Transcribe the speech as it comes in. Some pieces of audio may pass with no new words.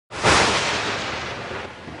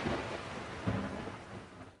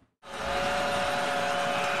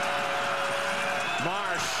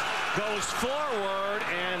goes forward,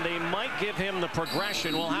 and they might give him the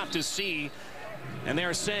progression. We'll have to see. And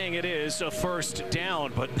they're saying it is a first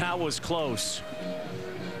down, but that was close.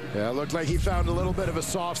 Yeah, it looked like he found a little bit of a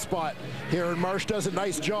soft spot here, and Marsh does a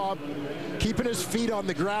nice job keeping his feet on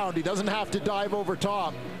the ground. He doesn't have to dive over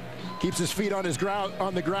top. Keeps his feet on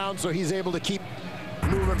the ground, so he's able to keep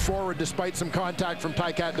moving forward despite some contact from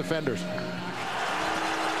Ticat defenders.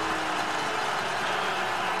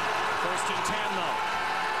 First and 10, though.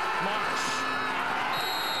 Marsh.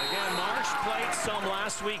 Again, Marsh played some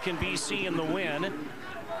last week in BC in the win.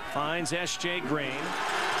 Finds S.J. Green.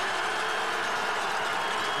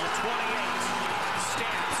 The 28.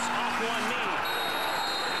 Stamps off one knee.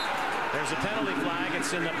 There's a penalty flag.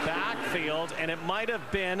 It's in the backfield, and it might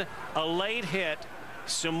have been a late hit.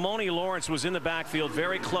 Simone Lawrence was in the backfield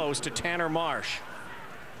very close to Tanner Marsh.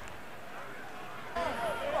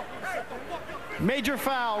 Major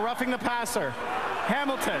foul, roughing the passer.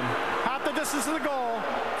 Hamilton, half the distance to the goal.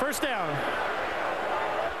 First down.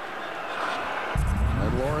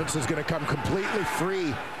 And Lawrence is going to come completely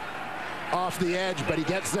free off the edge, but he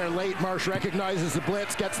gets there late. Marsh recognizes the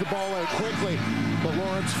blitz, gets the ball out quickly, but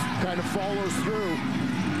Lawrence kind of follows through.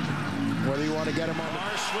 Whether you want to get him on.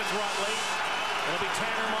 Marsh with Rutley. It'll be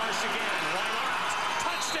Tanner Marsh again. Why not?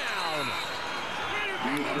 Touchdown!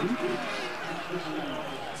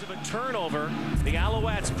 Of a turnover, the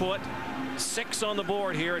Alouettes put 6 on the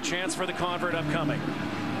board here. A chance for the convert upcoming.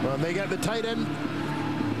 Well, they get the tight end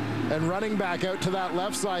and running back out to that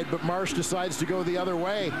left side, but Marsh decides to go the other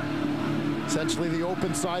way. Essentially the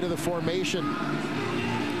open side of the formation.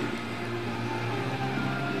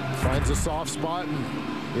 Finds a soft spot, and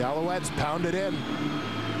the Alouettes pound it in.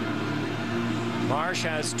 Marsh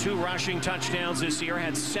has 2 rushing touchdowns this year,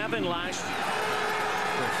 had 7 last year.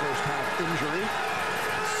 Their first half injury.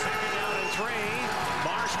 Second down and 3.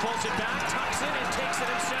 Marsh pulls it back, tucks in, and takes it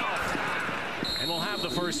himself. And we'll have the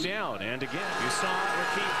first down. And again, you saw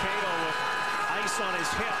Rakeem Cato with ice on his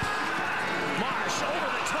hip. Marsh over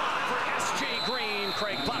the top for S.J. Green.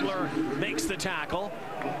 Craig Butler makes the tackle.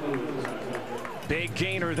 Big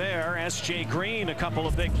gainer there. S.J. Green, a couple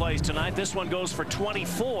of big plays tonight. This one goes for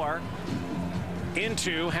 24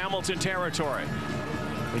 into Hamilton territory.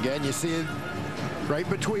 Again, you see it right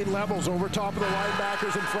between levels, over top of the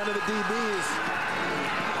linebackers, in front of the DBs.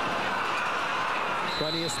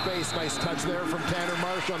 Plenty of space. Nice touch there from Tanner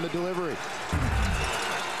Marsh on the delivery.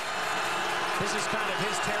 This is kind of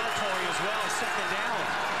his territory as well. Second down.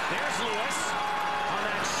 There's Lewis on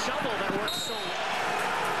that shovel that works so well.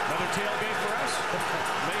 Another tailgate for us?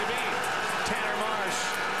 Maybe. Tanner Marsh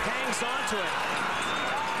hangs on to it.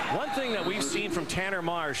 One thing that we've seen from Tanner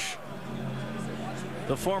Marsh,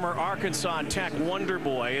 the former Arkansas Tech Wonder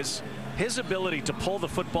Boy, is his ability to pull the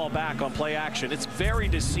football back on play action. It's very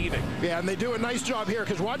deceiving. Yeah, and they do a nice job here,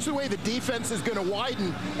 because watch the way the defense is going to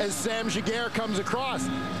widen as Sam Giguère comes across.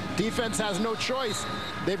 Defense has no choice.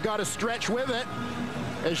 They've got to stretch with it.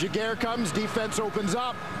 As Giguère comes, defense opens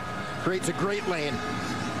up. Creates a great lane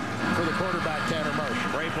for the quarterback, Tanner Marsh.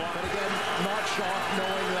 Great block. But again, not shocked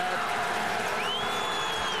knowing that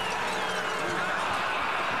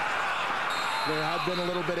there had been a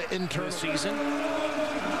little bit of internal season.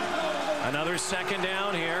 Another second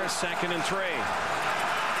down here, 2nd and 3.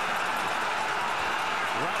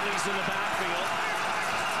 Rutley's in the backfield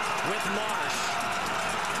with Marsh.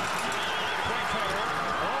 Quick hitter.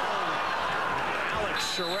 Oh,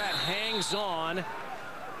 Alex Charette hangs on,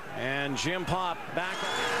 and Jim Pop back.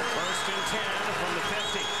 1st and 10 from the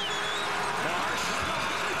 50. Marsh.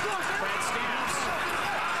 Fred Stamps.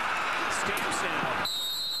 Stamps now.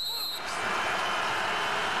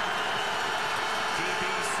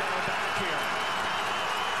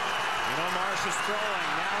 Marsh is throwing.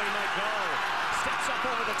 Now he might go. Steps up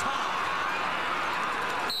over the top.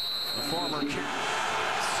 The former kick.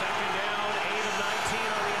 2nd down, 8 of 19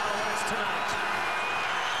 on the Alouettes tonight.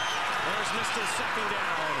 There's Mr. 2nd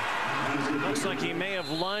down. Looks like he may have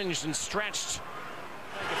lunged and stretched.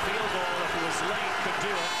 Like a field goal, if it was late, could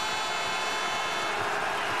do it.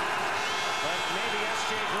 But maybe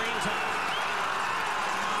S.J. Green time.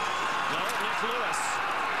 No, Nick Lewis.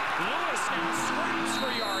 Lewis now scraps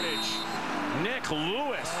for yardage. Nick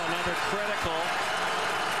Lewis. Oh, another critical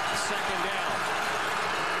 2nd down.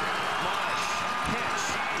 Marsh, pitch,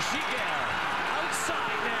 Giguère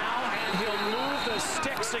outside now, and he'll move the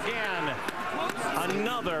sticks again.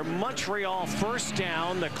 Another Montreal first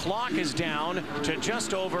down. The clock is down to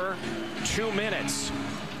just over 2 minutes.